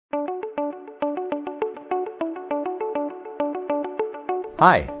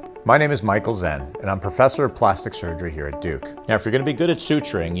Hi, my name is Michael Zen, and I'm professor of plastic surgery here at Duke. Now, if you're going to be good at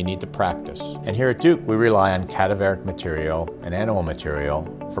suturing, you need to practice. And here at Duke, we rely on cadaveric material and animal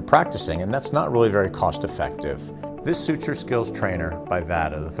material for practicing, and that's not really very cost effective. This Suture Skills Trainer by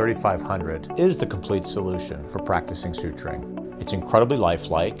Vada, the 3500, is the complete solution for practicing suturing. It's incredibly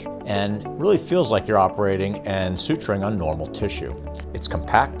lifelike and really feels like you're operating and suturing on normal tissue. It's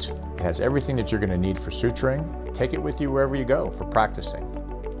compact, it has everything that you're going to need for suturing. Take it with you wherever you go for practicing.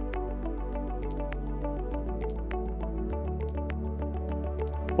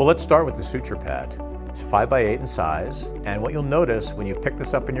 Well, let's start with the suture pad. It's 5 by 8 in size, and what you'll notice when you pick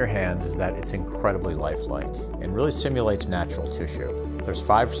this up in your hands is that it's incredibly lifelike and really simulates natural tissue. There's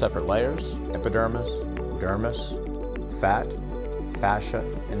 5 separate layers: epidermis, dermis, fat, fascia,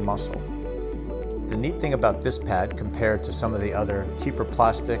 and muscle. The neat thing about this pad compared to some of the other cheaper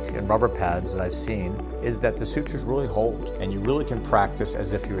plastic and rubber pads that I've seen is that the sutures really hold, and you really can practice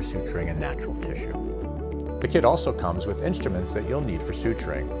as if you were suturing a natural tissue. The kit also comes with instruments that you'll need for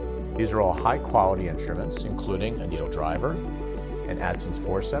suturing. These are all high-quality instruments, including a needle driver, an AdSense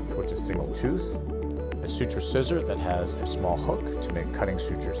forceps, which is single tooth, a suture scissor that has a small hook to make cutting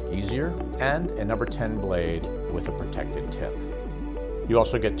sutures easier, and a number 10 blade with a protected tip. You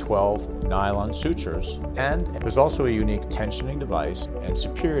also get 12 nylon sutures, and there's also a unique tensioning device and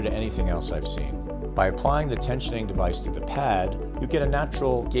superior to anything else I've seen. By applying the tensioning device to the pad, you get a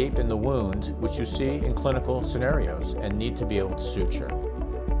natural gape in the wound, which you see in clinical scenarios and need to be able to suture.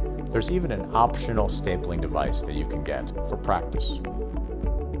 There's even an optional stapling device that you can get for practice.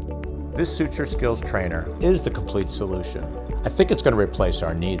 This Suture Skills Trainer is the complete solution. I think it's going to replace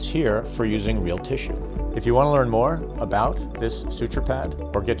our needs here for using real tissue. If you want to learn more about this suture pad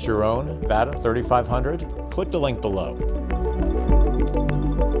or get your own Vada 3500, click the link below.